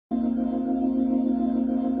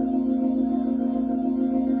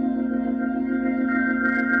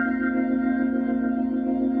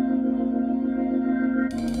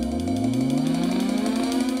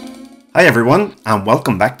Hi everyone, and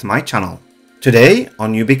welcome back to my channel. Today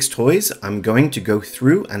on UbxToys, I'm going to go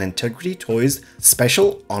through an Integrity Toys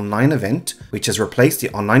special online event which has replaced the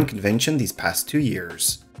online convention these past 2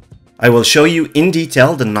 years. I will show you in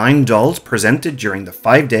detail the 9 dolls presented during the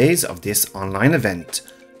 5 days of this online event,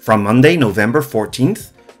 from Monday, November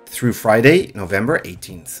 14th through Friday, November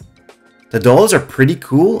 18th. The dolls are pretty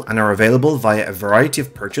cool and are available via a variety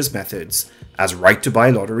of purchase methods, as right-to-buy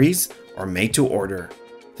lotteries or made-to-order.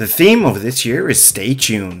 The theme of this year is Stay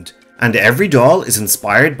Tuned, and every doll is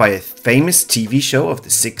inspired by a famous TV show of the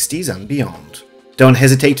 60s and beyond. Don't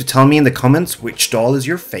hesitate to tell me in the comments which doll is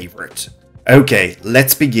your favorite. Okay,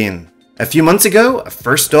 let's begin. A few months ago, a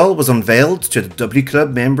first doll was unveiled to the W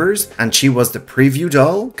Club members, and she was the preview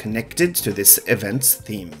doll connected to this event's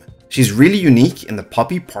theme. She's really unique in the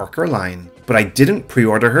Poppy Parker line, but I didn't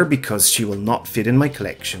pre-order her because she will not fit in my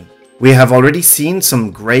collection. We have already seen some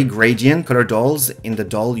grey gradient color dolls in the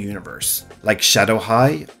doll universe, like Shadow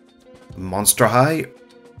High, Monster High,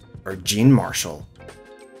 or Jean Marshall.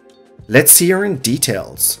 Let's see her in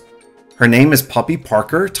details. Her name is Poppy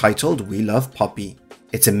Parker, titled We Love Poppy.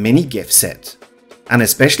 It's a mini gift set, and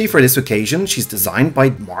especially for this occasion, she's designed by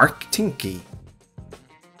Mark Tinky.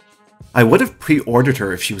 I would have pre-ordered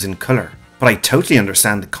her if she was in color, but I totally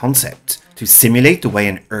understand the concept, to simulate the way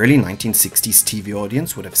an early 1960s TV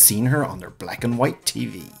audience would have seen her on their black and white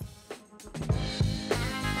TV.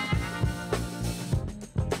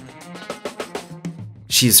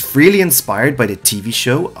 She is freely inspired by the TV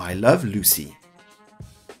show I Love Lucy.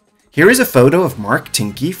 Here is a photo of Mark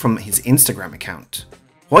Tinky from his Instagram account.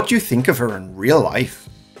 What do you think of her in real life?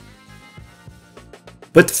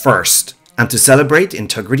 But first, and to celebrate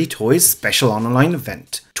Integrity Toys' special online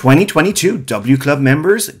event, 2022 W Club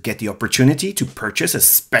members get the opportunity to purchase a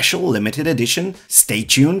special limited edition Stay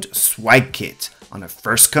Tuned swag kit on a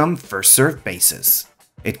first come first served basis.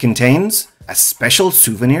 It contains a special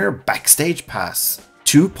souvenir backstage pass,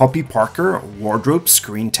 2 Poppy Parker wardrobe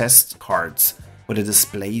screen test cards with a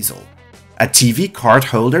display easel, a TV card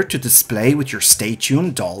holder to display with your Stay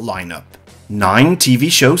Tuned doll lineup, 9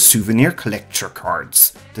 TV show souvenir collector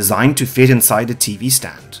cards designed to fit inside a TV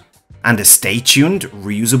stand, and a Stay Tuned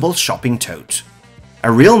reusable shopping tote.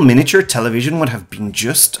 A real miniature television would have been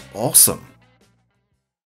just awesome.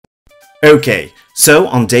 Okay, so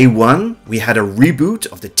on day 1 we had a reboot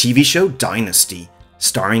of the TV show Dynasty,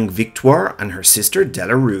 starring Victoire and her sister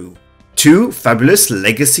Della Rue. 2 fabulous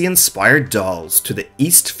legacy-inspired dolls to the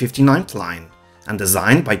East 59th line, and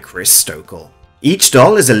designed by Chris Stokel. Each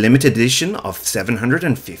doll is a limited edition of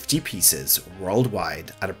 750 pieces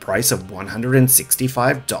worldwide at a price of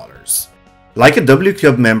 $165. Like a W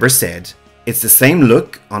Club member said, it's the same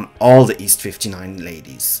look on all the East 59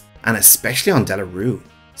 ladies, and especially on Della Rue.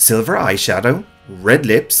 Silver eyeshadow, red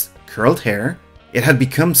lips, curled hair, it had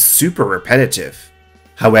become super repetitive.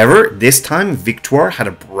 However, this time Victoire had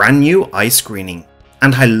a brand new eye screening,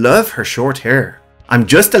 and I love her short hair. I'm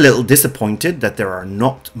just a little disappointed that there are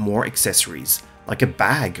not more accessories, like a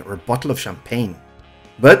bag or a bottle of champagne.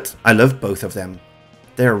 But I love both of them.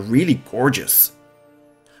 They are really gorgeous.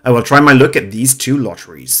 I will try my luck at these 2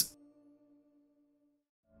 lotteries.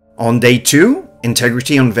 On day 2,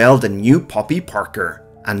 Integrity unveiled a new Poppy Parker,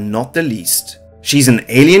 and not the least. She's an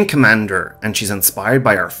alien commander, and she's inspired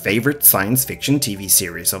by our favorite science fiction TV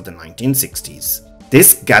series of the 1960s.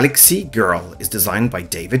 This Galaxy Girl is designed by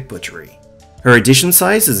David Buttery. Her edition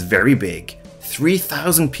size is very big,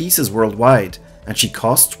 3,000 pieces worldwide, and she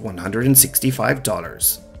costs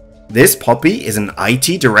 $165. This Poppy is an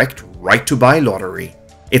IT Direct right-to-buy lottery.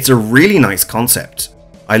 It's a really nice concept.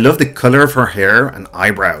 I love the color of her hair and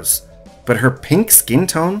eyebrows, but her pink skin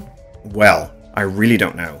tone? Well, I really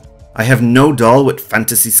don't know. I have no doll with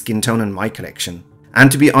fantasy skin tone in my collection,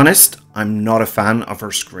 and to be honest, I'm not a fan of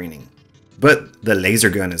her screening. But the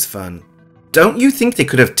laser gun is fun. Don't you think they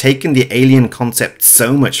could have taken the alien concept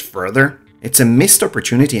so much further? It's a missed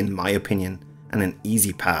opportunity in my opinion, and an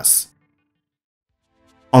easy pass.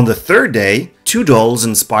 On the 3rd day, 2 dolls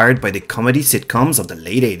inspired by the comedy sitcoms of the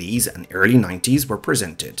late 80s and early 90s were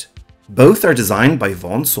presented. Both are designed by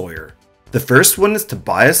Vaughn Sawyer. The first one is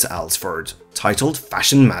Tobias Alsford, titled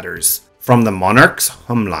Fashion Matters, from the Monarch's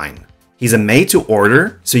Hum line. He's a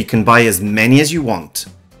made-to-order, so you can buy as many as you want.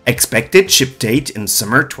 Expected ship date in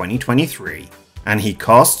summer 2023, and he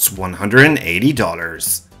costs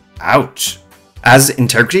 $180. Ouch! As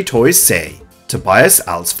Integrity Toys say, Tobias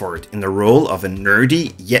Alsford in the role of a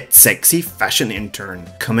nerdy yet sexy fashion intern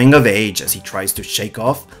coming of age as he tries to shake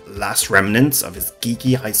off last remnants of his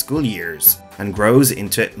geeky high school years and grows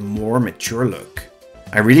into a more mature look.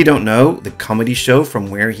 I really don't know the comedy show from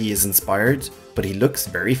where he is inspired, but he looks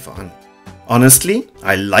very fun. Honestly,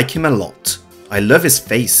 I like him a lot. I love his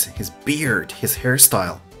face, his beard, his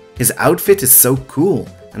hairstyle. His outfit is so cool,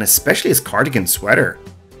 and especially his cardigan sweater.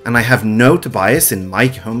 And I have no Tobias in my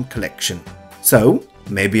home collection. So,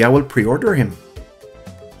 maybe I will pre-order him.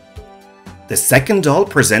 The second doll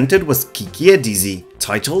presented was Kiki Adizi,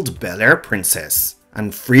 titled Bel Air Princess,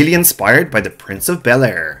 and freely inspired by the Prince of Bel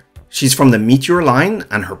Air. She's from the Meteor line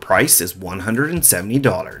and her price is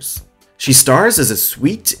 $170. She stars as a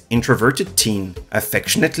sweet, introverted teen,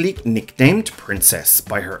 affectionately nicknamed Princess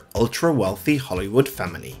by her ultra-wealthy Hollywood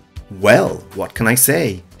family. Well, what can I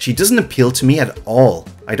say? She doesn't appeal to me at all.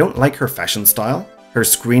 I don't like her fashion style. Her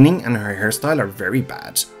screening and her hairstyle are very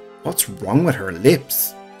bad. What's wrong with her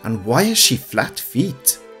lips? And why has she flat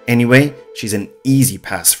feet? Anyway, she's an easy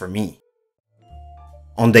pass for me.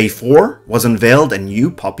 On day 4 was unveiled a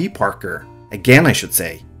new Poppy Parker. Again, I should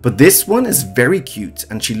say. But this one is very cute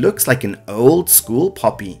and she looks like an old school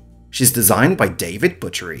Poppy. She's designed by David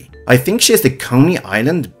Buttery. I think she has the Coney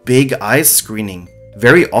Island Big Eyes screening,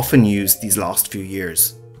 very often used these last few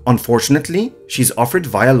years. Unfortunately, she's offered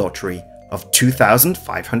via lottery of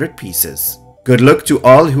 2,500 pieces. Good luck to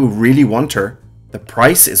all who really want her. The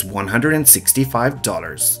price is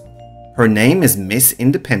 $165. Her name is Miss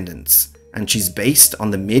Independence, and she's based on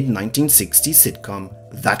the mid-1960s sitcom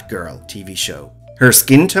That Girl TV show. Her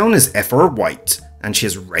skin tone is C.F.R. white, and she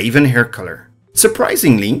has raven hair color.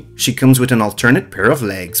 Surprisingly, she comes with an alternate pair of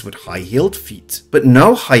legs with high-heeled feet, but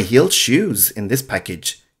no high-heeled shoes in this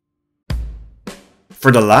package.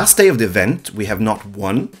 For the last day of the event, we have not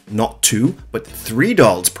 1, not 2, but 3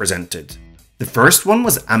 dolls presented. The first one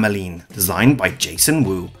was Ameline, designed by Jason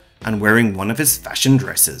Wu, and wearing one of his fashion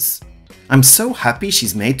dresses. I'm so happy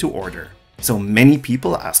she's made to order, so many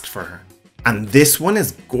people asked for her. And this one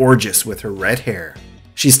is gorgeous with her red hair.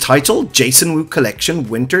 She's titled Jason Wu Collection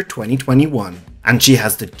Winter 2021, and she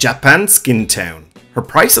has the Japan skin tone. Her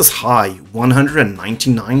price is high,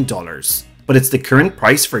 $199, but it's the current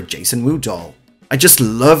price for a Jason Wu doll. I just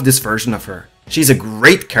love this version of her. She's a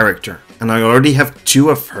great character, and I already have 2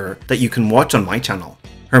 of her that you can watch on my channel.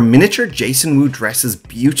 Her miniature Jason Wu dress is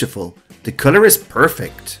beautiful. The color is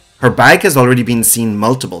perfect. Her bag has already been seen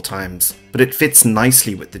multiple times, but it fits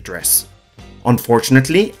nicely with the dress.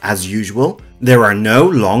 Unfortunately, as usual, there are no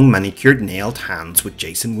long manicured nailed hands with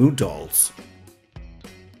Jason Wu dolls.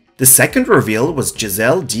 The second reveal was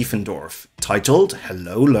Giselle Diefendorf, titled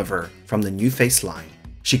Hello Lover from the NuFace line.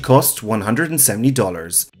 She costs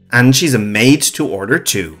 $170, and she's a made to order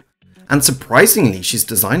too. And surprisingly, she's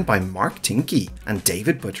designed by Mark Tinkey and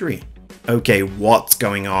David Buttery. Okay, what's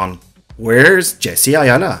going on? Where's Jesse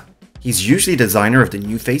Ayala? He's usually designer of the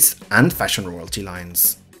NuFace and Fashion Royalty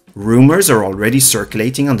lines. Rumors are already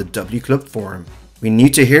circulating on the W Club forum. We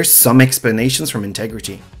need to hear some explanations from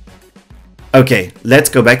Integrity. Okay, let's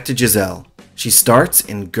go back to Giselle. She starts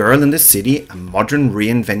in Girl in the City, a modern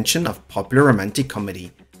reinvention of popular romantic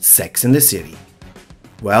comedy, Sex in the City.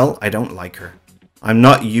 Well, I don't like her. I'm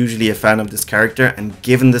not usually a fan of this character, and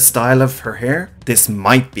given the style of her hair, this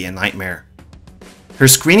might be a nightmare. Her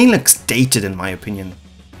screening looks dated in my opinion.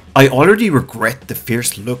 I already regret the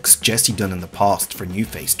fierce looks Jessie done in the past for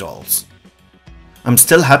NuFace dolls. I'm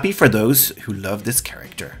still happy for those who love this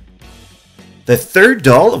character. The third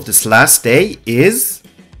doll of this last day is...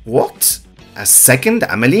 what? A second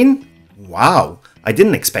Ameline? Wow, I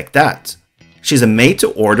didn't expect that. She's a made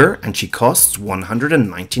to order and she costs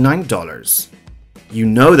 $199. You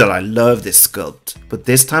know that I love this sculpt, but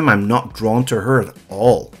this time I'm not drawn to her at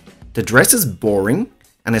all. The dress is boring,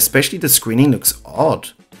 and especially the screening looks odd.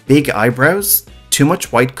 Big eyebrows, too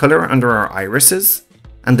much white color under her irises,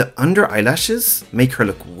 and the under eyelashes make her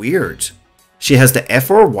look weird. She has the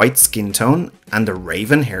C.F.R. white skin tone and the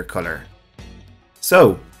raven hair color.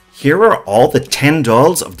 So, here are all the 10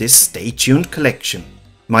 dolls of this Stay Tuned collection.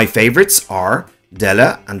 My favorites are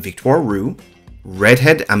Della and Victoire Roux,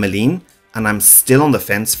 Redhead Ameline, and I'm still on the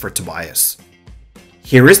fence for Tobias.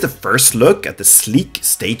 Here is the first look at the sleek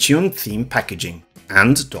Stay Tuned theme packaging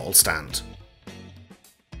and doll stand.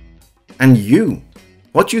 And you,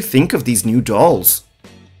 what do you think of these new dolls?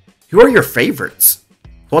 Who are your favorites?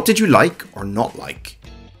 What did you like or not like?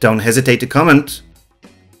 Don't hesitate to comment.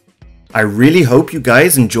 I really hope you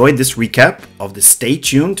guys enjoyed this recap of the Stay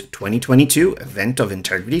Tuned 2022 event of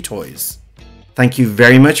Integrity Toys. Thank you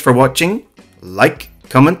very much for watching. Like,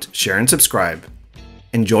 comment, share and subscribe.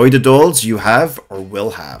 Enjoy the dolls you have or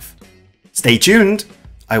will have. Stay tuned!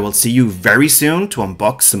 I will see you very soon to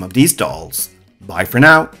unbox some of these dolls. Bye for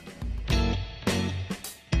now.